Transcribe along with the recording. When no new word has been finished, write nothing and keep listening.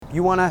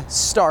You want to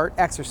start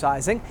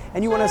exercising,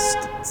 and you want to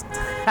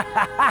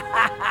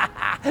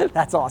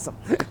that's awesome.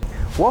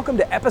 Welcome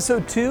to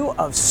episode 2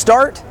 of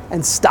Start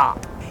and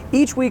Stop.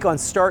 Each week on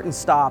Start and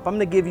Stop, I'm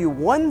going to give you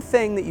one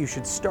thing that you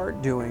should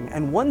start doing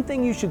and one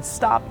thing you should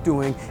stop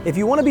doing if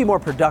you want to be more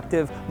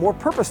productive, more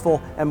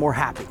purposeful, and more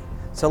happy.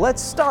 So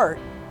let's start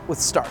with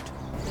start.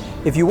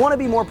 If you want to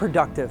be more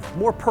productive,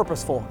 more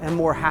purposeful, and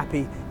more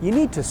happy, you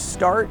need to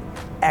start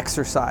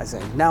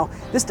exercising. Now,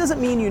 this doesn't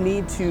mean you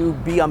need to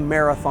be a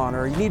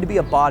marathoner, you need to be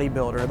a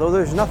bodybuilder, though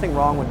there's nothing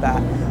wrong with that.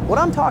 What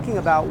I'm talking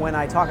about when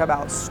I talk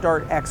about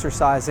start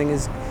exercising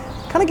is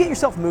kind of get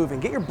yourself moving,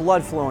 get your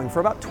blood flowing for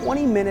about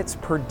 20 minutes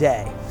per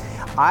day.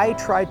 I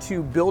try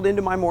to build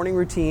into my morning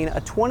routine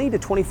a 20 to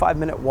 25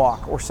 minute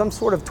walk or some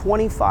sort of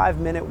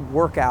 25-minute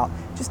workout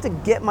just to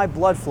get my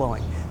blood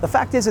flowing. The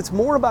fact is, it's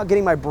more about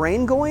getting my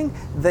brain going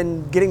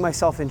than getting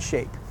myself in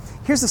shape.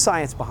 Here's the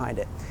science behind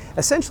it.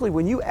 Essentially,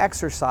 when you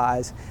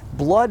exercise,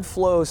 blood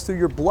flows through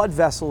your blood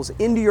vessels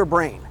into your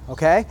brain,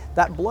 okay?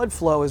 That blood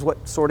flow is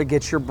what sort of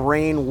gets your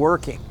brain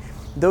working.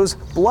 Those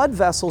blood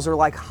vessels are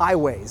like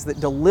highways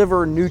that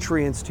deliver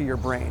nutrients to your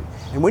brain.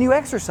 And when you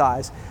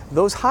exercise,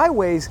 those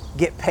highways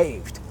get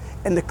paved.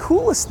 And the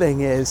coolest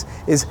thing is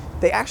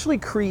they actually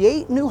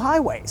create new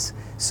highways.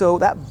 So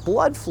that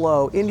blood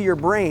flow into your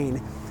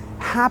brain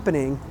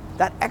happening,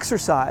 that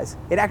exercise,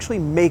 it actually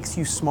makes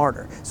you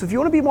smarter. So if you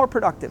want to be more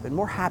productive and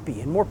more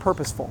happy and more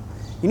purposeful,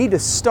 you need to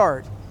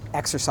start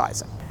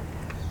exercising.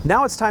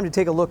 Now it's time to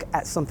take a look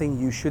at something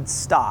you should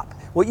stop.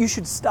 What you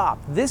should stop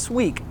this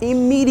week,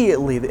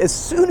 immediately, as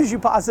soon as you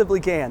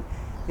possibly can,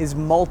 is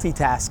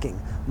multitasking.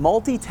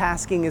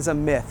 Multitasking is a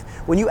myth.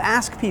 When you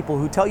ask people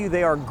who tell you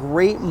they are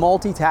great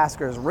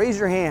multitaskers, raise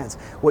your hands.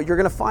 What you're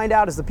going to find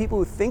out is the people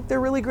who think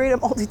they're really great at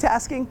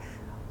multitasking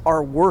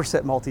are worse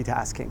at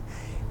multitasking.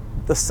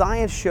 The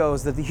science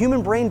shows that the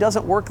human brain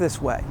doesn't work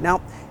this way.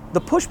 Now,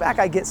 the pushback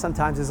I get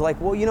sometimes is like,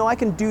 well, you know, I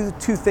can do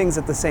 2 things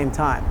at the same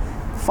time.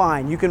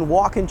 Fine, you can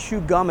walk and chew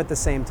gum at the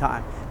same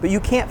time, but you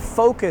can't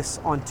focus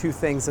on 2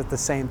 things at the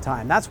same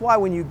time. That's why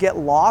when you get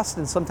lost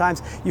and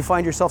sometimes you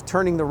find yourself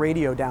turning the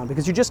radio down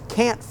because you just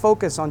can't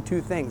focus on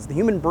 2 things. The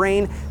human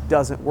brain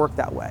doesn't work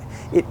that way.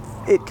 It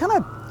kind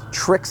of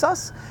tricks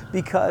us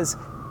because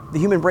the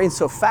human brain's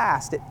so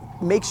fast, it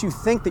makes you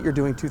think that you're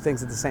doing 2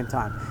 things at the same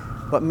time.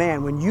 But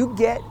man, when you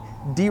get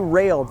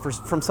derailed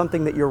from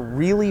something that you're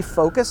really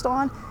focused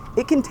on,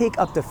 it can take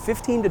up to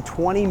 15 to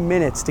 20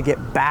 minutes to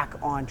get back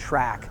on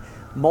track.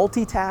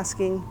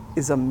 Multitasking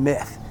is a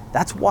myth.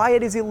 That's why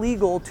it is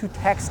illegal to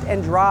text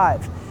and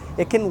drive.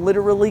 It can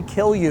literally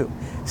kill you.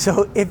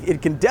 So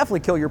it can definitely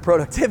kill your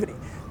productivity.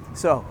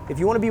 So if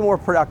you want to be more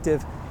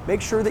productive,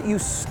 make sure that you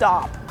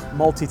stop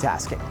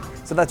multitasking.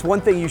 So that's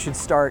one thing you should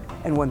start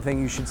and one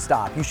thing you should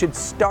stop. You should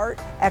start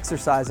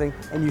exercising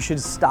and you should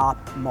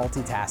stop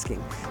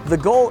multitasking. The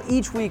goal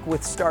each week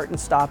with Start and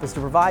Stop is to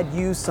provide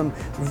you some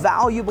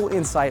valuable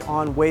insight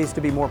on ways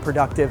to be more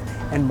productive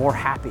and more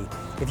happy.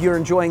 If you're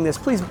enjoying this,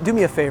 please do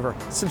me a favor,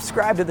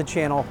 subscribe to the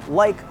channel,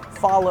 like,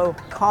 follow,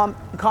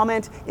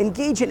 comment,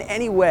 engage in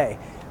any way.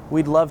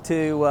 We'd love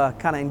to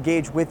kind of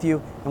engage with you,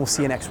 and we'll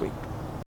see you next week.